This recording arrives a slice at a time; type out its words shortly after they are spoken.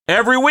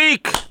Every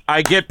week,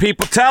 I get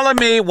people telling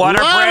me what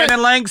are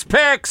Brandon Lang's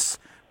picks.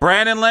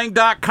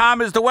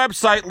 BrandonLang.com is the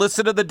website.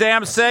 Listen to the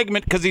damn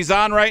segment because he's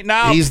on right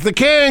now. He's the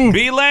king.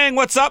 B. Lang,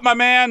 what's up, my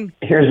man?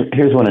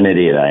 Here's what an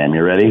idiot I am.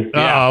 You ready?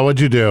 Oh, what'd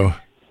you do?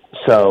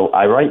 So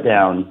I write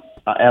down,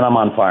 and I'm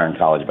on fire in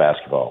college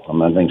basketball.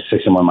 I think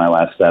 6 of my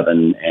last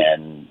 7,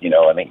 and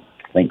I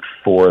think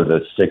 4 of the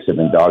 6 have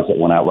been dogs that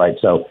went outright.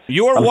 So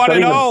you were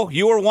 1-0.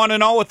 You were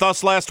 1-0 with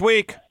us last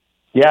week.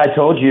 Yeah, I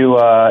told you.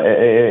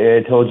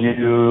 I told you.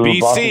 BC.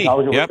 Boston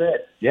College was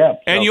it. Yeah.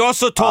 And you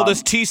also told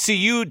us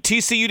TCU.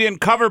 TCU didn't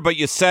cover, but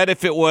you said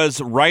if it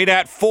was right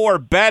at 4,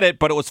 bet it.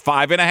 But it was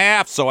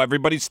 5.5, so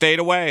everybody stayed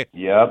away.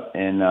 Yep.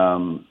 And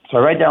so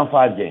I write down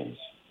 5 games: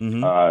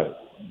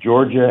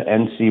 Georgia,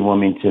 NC,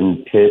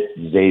 Wilmington, Pitt,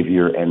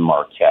 Xavier, and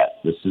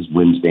Marquette. This is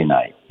Wednesday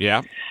night.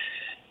 Yeah.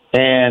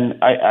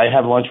 And I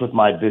have lunch with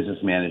my business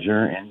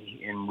manager,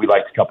 and we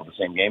liked a couple of the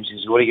same games. He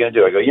says, "What are you going to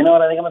do?" I go, "You know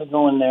what? I think I'm going to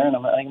go in there, and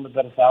I think I'm going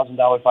to bet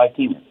 $1,000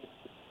 5-teamer.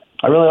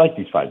 I really like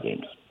these 5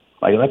 games.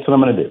 Like that's what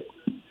I'm going to do."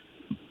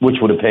 Which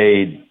would have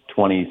paid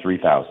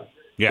 $23,000.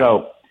 Yeah.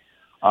 So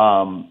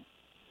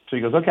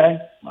he goes, "Okay,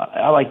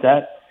 I like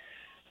that."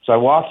 So I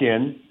walk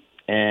in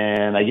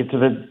and I get to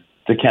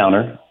the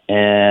counter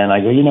and I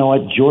go, "You know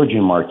what? Georgia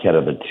and Marquette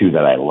are the 2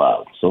 that I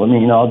love. So let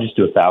me, I'll just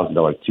do $1,000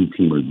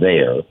 2-teamer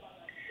there,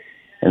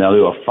 and I'll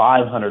do a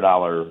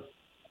 $500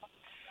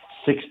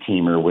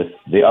 6-teamer with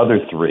the other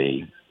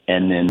 3,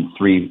 and then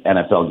 3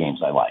 NFL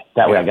games I like.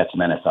 That way I got some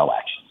NFL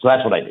action." So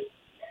that's what I did.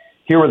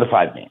 Here were the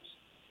 5 games.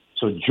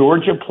 So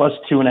Georgia plus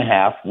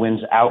 2.5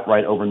 wins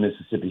outright over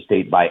Mississippi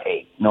State by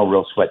 8. No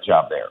real sweat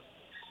job there.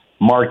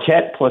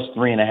 Marquette plus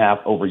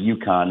 3.5 over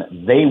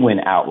UConn. They win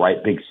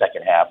outright. Big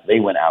second half. They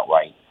win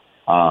outright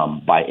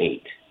by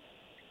 8.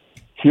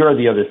 Here are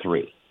the other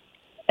 3.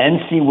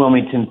 NC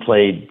Wilmington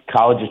played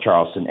College of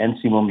Charleston.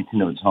 NC Wilmington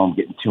was home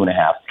getting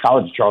 2.5.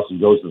 College of Charleston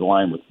goes to the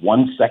line with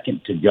 1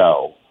 second to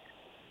go.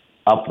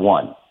 Up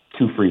 1.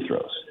 2 free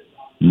throws.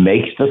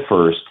 Makes the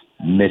first.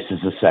 Misses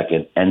the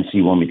second.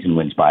 NC Wilmington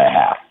wins by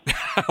 0.5.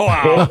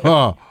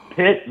 Wow.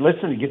 Pitt,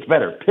 listen, it gets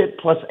better. Pitt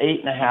plus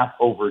 8.5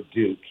 over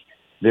Duke.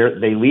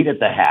 They lead at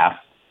the half.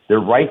 They're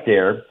right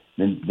there.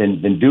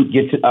 Then Duke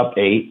gets it up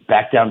 8,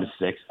 back down to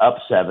 6, up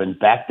 7,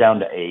 back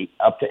down to 8,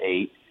 up to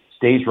 8,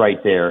 stays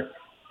right there.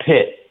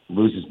 Pitt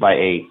loses by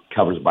 8,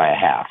 covers by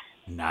 0.5.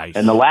 Nice.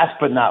 And the last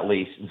but not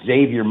least,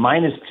 Xavier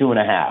minus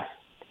 2.5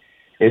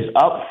 is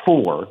up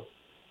 4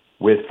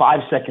 with 5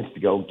 seconds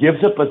to go,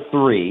 gives up a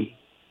 3,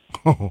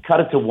 cut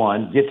it to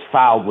 1, gets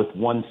fouled with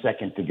 1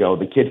 second to go.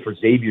 The kid for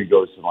Xavier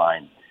goes to the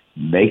line,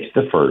 makes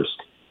the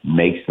first,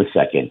 makes the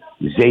second.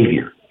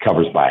 Xavier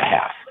covers by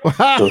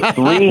 0.5. So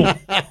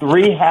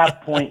 3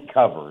 half-point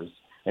covers.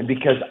 And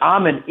because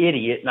I'm an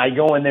idiot and I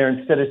go in there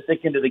instead of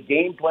sticking to the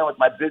game plan with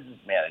my business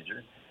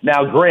manager.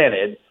 Now,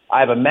 granted,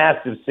 I have a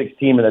massive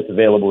 6-teamer that's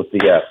available with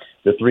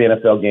the 3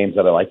 NFL games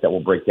that I like that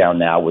we'll break down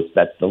now, which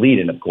that's the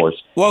lead-in, of course.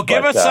 Well,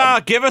 give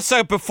us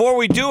before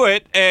we do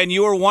it, and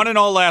you were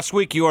 1-0 last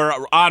week. You were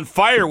on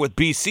fire with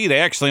BC. They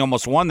actually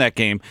almost won that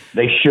game.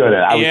 They should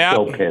have. I was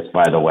so pissed,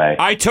 by the way.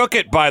 I took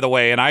it, by the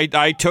way, and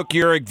I took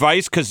your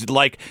advice because,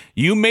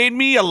 you made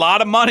me a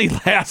lot of money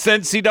last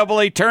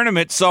NCAA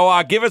tournament.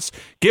 So give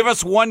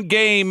us one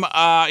game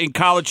in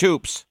college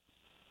hoops.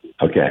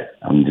 Okay,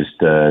 I'm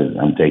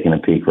taking a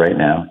peek right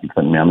now. You're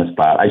putting me on the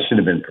spot. I should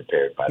have been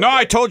prepared. By the way.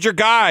 I told your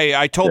guy.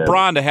 I told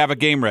Braun to have a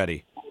game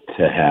ready.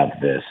 To have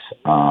this.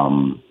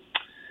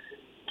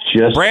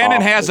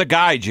 Brandon has a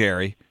guy,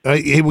 Jerry.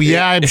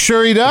 Yeah, I'm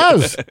sure he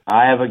does.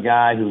 I have a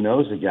guy who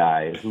knows a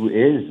guy who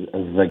is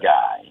the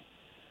guy.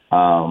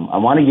 I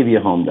want to give you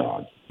a home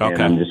dog. Okay.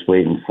 And I'm just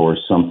waiting for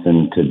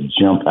something to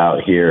jump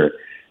out here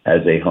as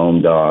a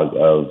home dog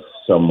of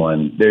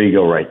someone. There you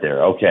go right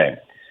there. Okay.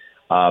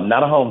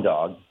 Not a home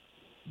dog,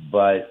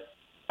 but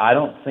I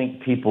don't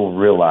think people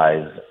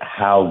realize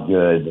how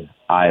good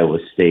Iowa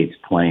State's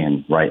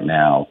playing right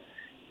now.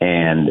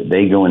 And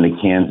they go into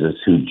Kansas,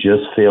 who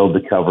just failed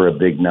to cover a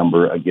big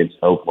number against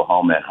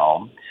Oklahoma at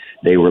home.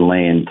 They were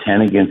laying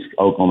 10 against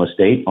Oklahoma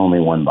State, only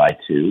won by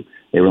 2.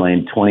 They were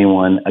laying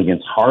 21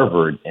 against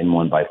Harvard and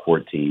won by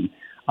 14.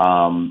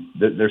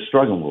 They're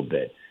struggling a little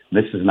bit.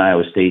 This is an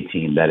Iowa State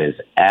team that is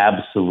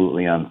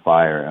absolutely on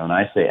fire. And when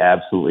I say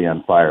absolutely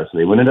on fire, so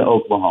they went into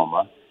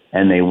Oklahoma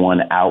and they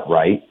won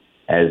outright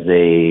as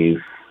a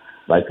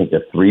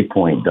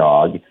 3-point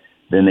dog.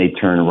 Then they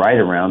turn right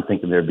around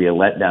thinking there'd be a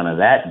letdown of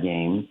that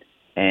game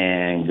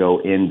and go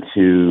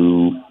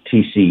into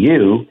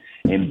TCU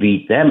and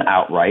beat them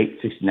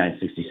outright,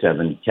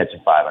 69-67,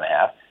 catching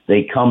 5.5.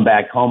 They come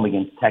back home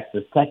against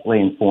Texas Tech,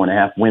 laying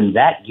 4.5, win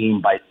that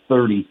game by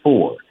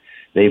 34.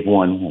 They've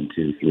won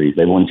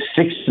They won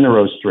 6 in a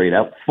row straight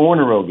up, 4 in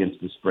a row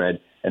against the spread,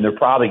 and they're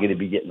probably going to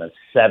be getting a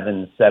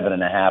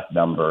 7.5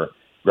 number.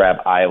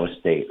 Grab Iowa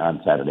State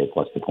on Saturday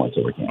plus the points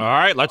over Kansas. All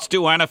right, let's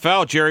do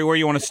NFL. Jerry, where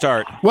you want to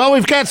start? Well,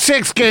 we've got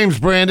 6 games,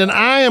 Brandon.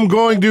 I am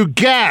going to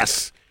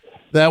guess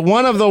that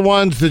one of the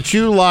ones that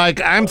you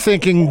like, I'm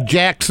thinking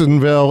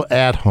Jacksonville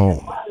at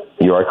home.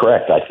 You are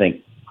correct. I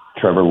think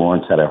Trevor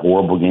Lawrence had a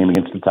horrible game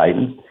against the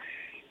Titans.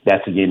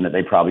 That's a game that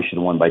they probably should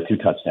have won by 2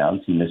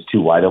 touchdowns. He missed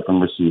 2 wide open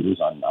receivers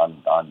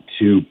on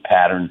 2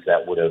 patterns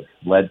that would have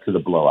led to the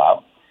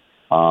blowout.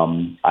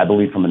 I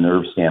believe from a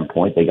nerve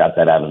standpoint, they got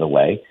that out of the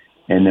way.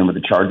 And then with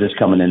the Chargers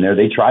coming in there,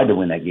 they tried to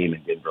win that game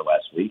in Denver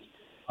last week.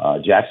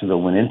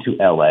 Jacksonville went into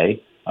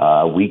L.A.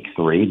 Week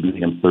 3, beat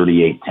them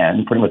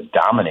 38-10, pretty much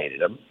dominated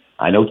them.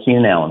 I know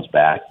Keenan Allen's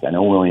back. I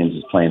know Williams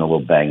is playing a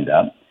little banged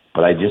up.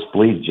 But I just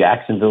believe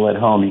Jacksonville at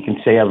home, you can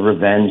say have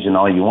revenge and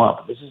all you want,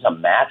 but this is a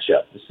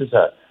matchup. This is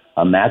a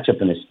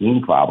matchup and a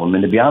scheme problem.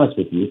 And to be honest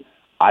with you,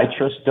 I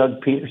trust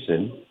Doug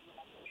Peterson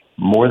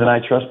more than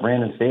I trust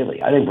Brandon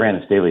Staley. I think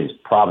Brandon Staley is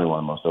probably one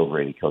of the most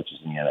overrated coaches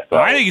in the NFL.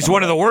 I think he's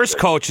one of the worst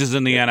coaches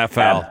in the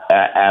NFL.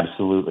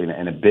 Absolutely.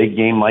 And a big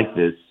game like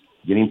this,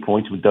 getting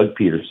points with Doug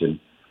Peterson,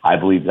 I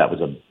believe that was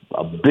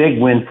a big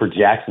win for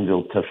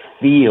Jacksonville to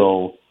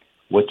feel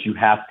what you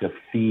have to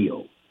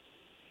feel.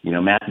 You know,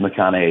 Matthew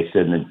McConaughey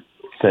said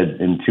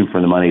in 2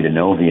 for the Money to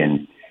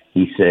Novian,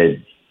 he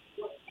said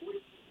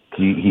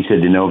to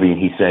Novian,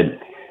 he said,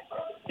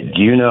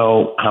 do you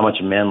know how much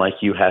a man like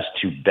you has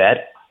to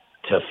bet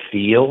to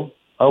feel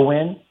a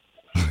win?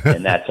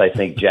 And that's, I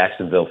think,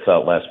 Jacksonville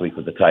felt last week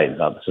with the Titans.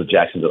 So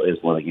Jacksonville is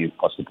one of you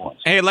plus the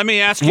points. Hey, let me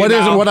ask you what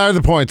are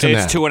the points in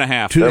it's that?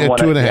 2.5.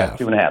 2.5. Yeah,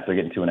 2.5. They're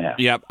getting 2.5.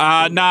 Yep.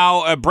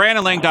 Now,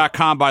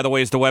 BrandonLang.com, by the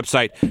way, is the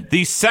website.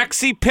 The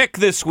sexy pick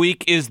this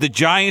week is the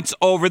Giants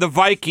over the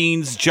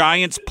Vikings.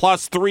 Giants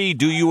 +3.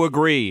 Do you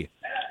agree?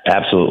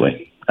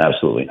 Absolutely.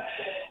 Absolutely.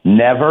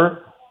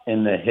 Never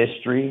in the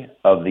history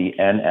of the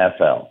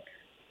NFL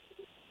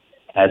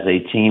has a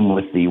team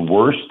with the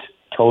worst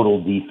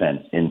total defense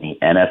in the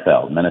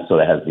NFL.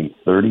 Minnesota has the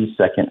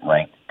 32nd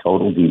ranked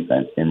total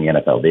defense in the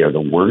NFL. They are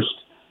the worst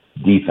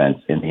defense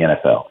in the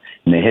NFL.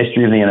 In the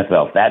history of the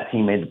NFL, if that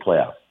team made the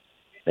playoffs,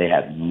 they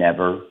have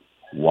never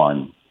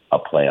won a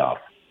playoff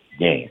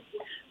game.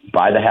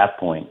 By the half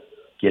point,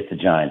 get the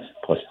Giants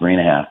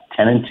 +3.5,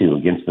 10-2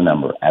 against the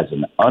number as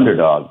an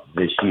underdog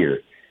this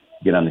year.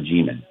 Get on the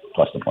G-Men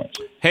plus the points.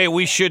 Hey,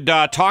 we should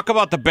talk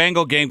about the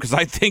Bengal game because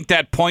I think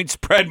that point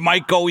spread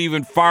might go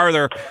even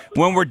farther.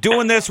 When we're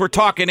doing this, we're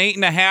talking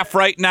 8.5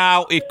 right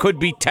now. It could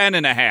be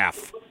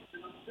 10.5.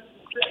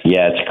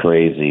 Yeah, it's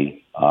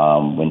crazy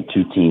when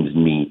 2 teams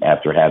meet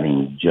after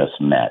having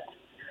just met.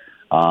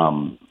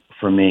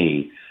 For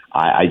me,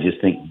 I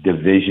just think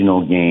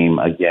divisional game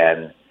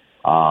again.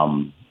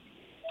 The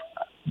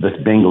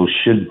Bengals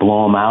should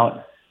blow them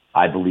out.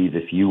 I believe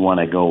if you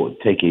want to go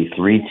take a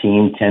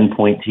 3-team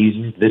 10-point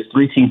teaser, this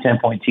 3-team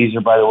 10-point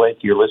teaser, by the way, to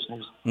your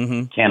listeners,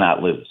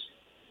 cannot lose.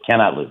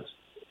 Cannot lose.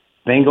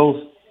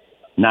 Bengals,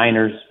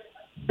 Niners,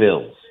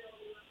 Bills.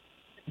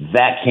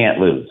 That can't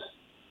lose.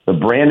 The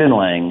Brandon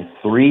Lang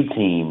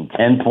 3-team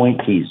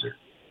 10-point teaser.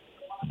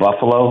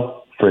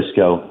 Buffalo,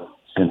 Frisco,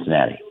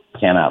 Cincinnati.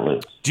 Cannot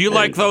lose. Do you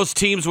like those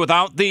teams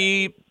without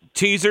the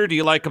teaser? Do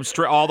you like them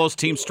all those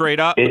teams straight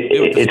up?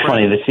 It's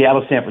funny. The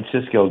Seattle-San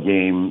Francisco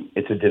game,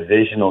 it's a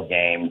divisional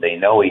game. They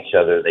know each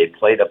other. They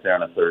played up there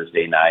on a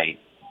Thursday night.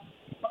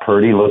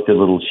 Purdy looked a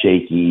little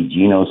shaky.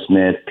 Geno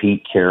Smith,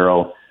 Pete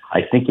Carroll. I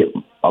think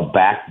a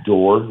back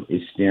door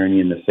is staring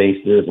you in the face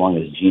there as long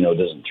as Geno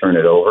doesn't turn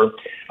it over.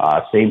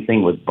 Same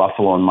thing with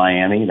Buffalo and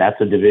Miami.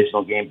 That's a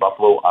divisional game.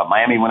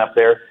 Miami went up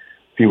there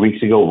a few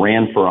weeks ago,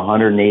 ran for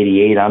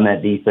 188 on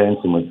that defense,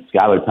 and with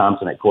Skylar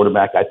Thompson at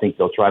quarterback, I think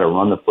they'll try to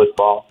run the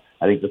football.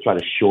 I think they'll try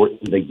to shorten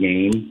the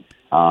game.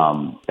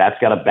 That's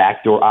got a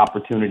backdoor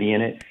opportunity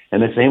in it.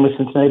 And the same with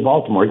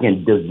Cincinnati-Baltimore.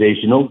 Again,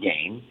 divisional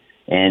game.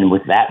 And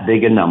with that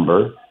big a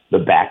number, the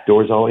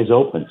backdoor is always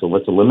open. So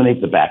let's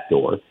eliminate the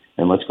backdoor,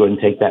 and let's go ahead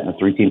and take that in a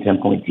 3-team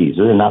 10-point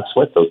teaser and not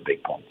sweat those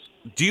big points.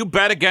 Do you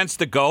bet against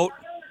the GOAT?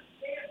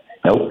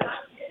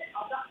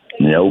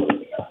 Nope.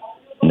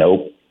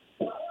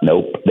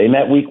 They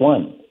met week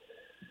 1.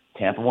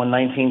 Tampa won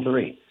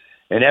 19-3.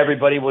 And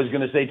everybody was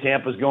going to say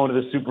Tampa's going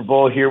to the Super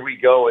Bowl. Here we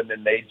go. And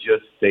then they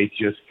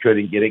just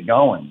couldn't get it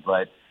going.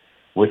 But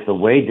with the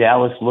way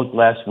Dallas looked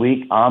last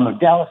week,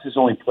 Dallas has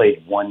only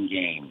played 1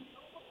 game,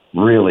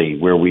 really,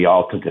 where we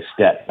all took a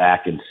step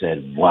back and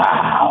said,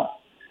 wow,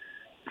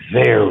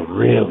 they're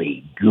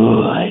really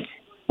good.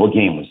 What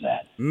game was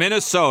that?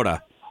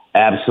 Minnesota.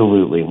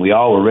 Absolutely. We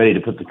all were ready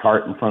to put the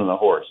cart in front of the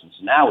horse. And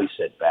so now we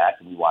sit back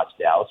and we watch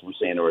Dallas and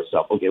we're saying to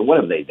ourselves, okay, what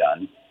have they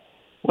done?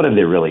 What have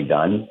they really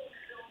done?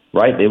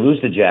 Right? They lose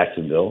to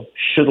Jacksonville.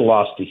 Should have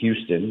lost to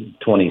Houston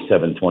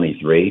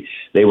 27-23.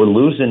 They were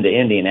losing to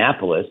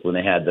Indianapolis when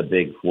they had the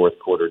big fourth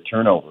quarter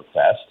turnover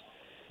fest.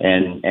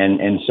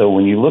 And so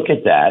when you look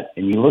at that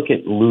and you look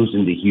at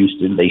losing to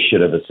Houston, they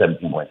should have a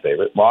 17-point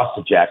favorite. Lost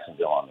to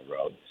Jacksonville on the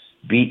road.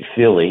 Beat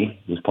Philly,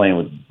 who's playing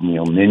with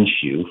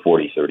Minshew,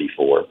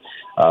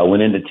 40-34.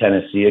 Went into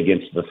Tennessee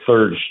against the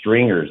third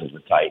stringers of the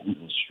Titans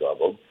and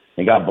struggled.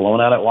 They got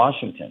blown out at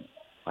Washington.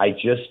 I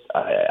think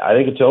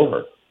it's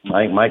over.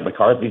 I think Mike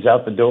McCarthy's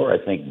out the door. I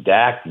think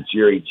Dak,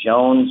 Jerry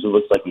Jones, who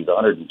looks like he's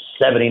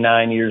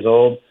 179 years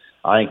old.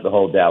 I think the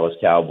whole Dallas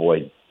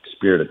Cowboy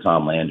spirit of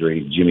Tom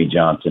Landry, Jimmy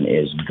Johnson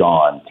is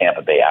gone.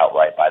 Tampa Bay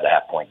outright by the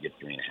half point, get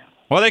 3.5.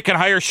 Well, they can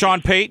hire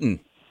Sean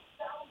Payton.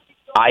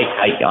 I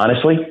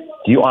honestly,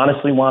 Do you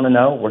honestly want to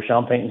know where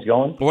Sean Payton's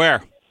going?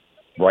 Where?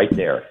 Right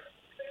there.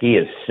 He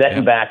is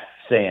sitting back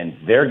saying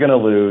they're going to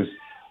lose.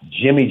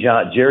 Jerry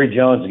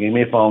Jones will give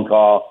me a phone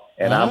call,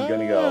 and I'm going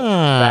to go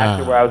back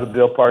to where I was with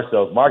Bill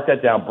Parcells. Mark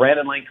that down.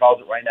 Brandon Lane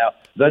calls it right now.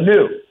 The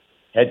new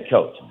head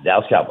coach of the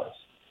Dallas Cowboys,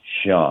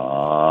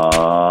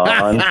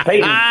 Sean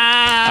Payton.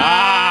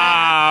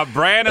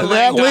 Brandon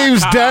That Lane.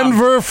 leaves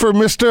Denver for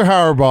Mr.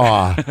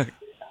 Harbaugh.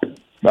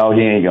 Oh,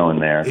 he ain't going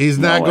there. He's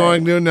not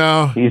going to,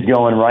 no. He's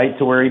going right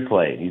to where he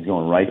played. He's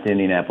going right to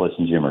Indianapolis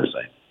and Jim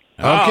Irsay.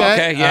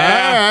 Okay.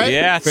 Yeah. All right.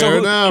 Yeah. Fair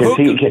enough.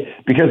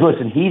 Because,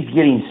 listen, he's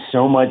getting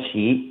so much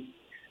heat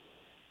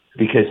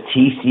because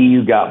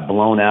TCU got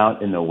blown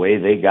out in the way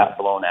they got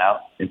blown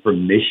out. And for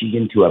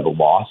Michigan to have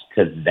lost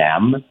to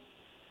them,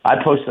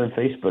 I posted on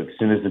Facebook as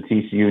soon as the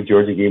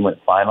TCU-Georgia game went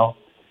final.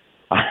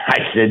 I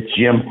said,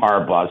 Jim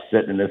Harbaugh's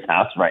sitting in this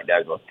house right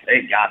now going,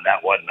 thank God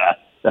that wasn't us.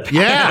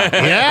 Yeah,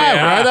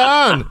 right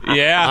on.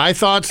 Yeah. I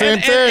thought same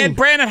thing. And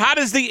Brandon, how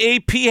does the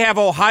AP have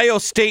Ohio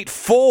State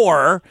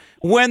 4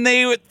 when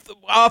they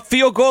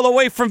field goal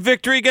away from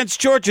victory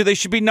against Georgia? They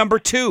should be number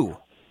 2.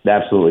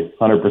 Absolutely,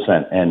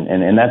 100%.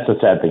 And that's the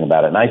sad thing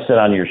about it. And I said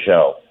on your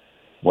show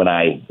when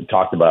I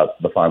talked about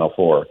the Final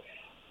Four,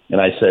 and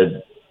I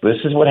said, this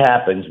is what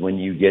happens when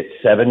you get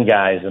 7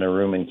 guys in a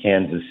room in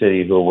Kansas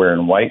City who are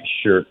wearing white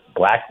shirt,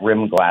 black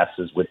rim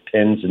glasses with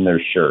pins in their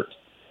shirt,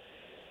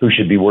 who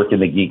should be working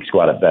the Geek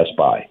Squad at Best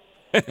Buy.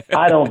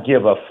 I don't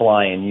give a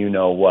flying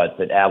you-know-what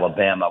that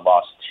Alabama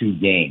lost 2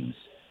 games.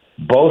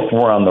 Both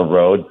were on the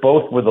road.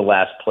 Both were the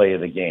last play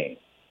of the game.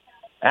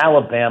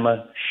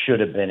 Alabama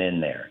should have been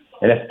in there.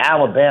 And if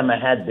Alabama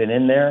had been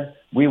in there,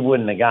 we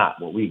wouldn't have got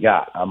what we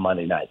got on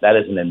Monday night. That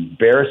is an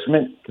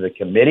embarrassment to the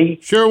committee.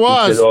 Sure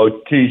was. Said,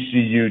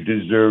 TCU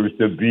deserves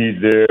to be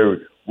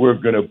there. We're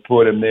going to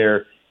put them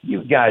there.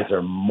 You guys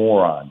are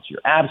morons.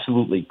 You're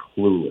absolutely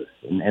clueless.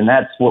 And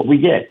that's what we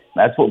get.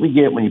 That's what we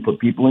get when you put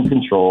people in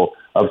control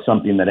of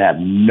something that have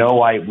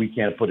no idea. We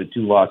can't put a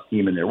 2-loss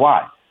team in there.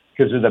 Why?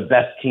 Because they're the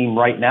best team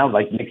right now.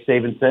 Like Nick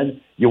Saban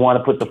said, you want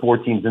to put the 4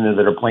 teams in there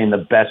that are playing the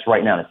best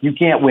right now. If you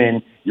can't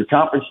win your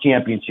conference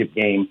championship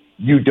game,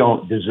 you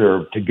don't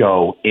deserve to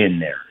go in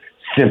there.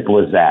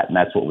 Simple as that. And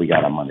that's what we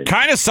got on Monday.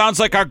 Kind of sounds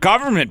like our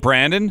government,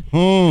 Brandon.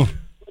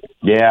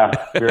 Yeah,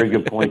 very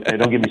good point. Hey,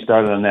 don't get me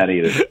started on that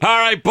either. All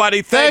right,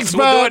 buddy. Thanks.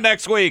 We'll do it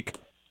next week.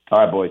 All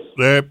right, boys.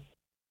 Yep.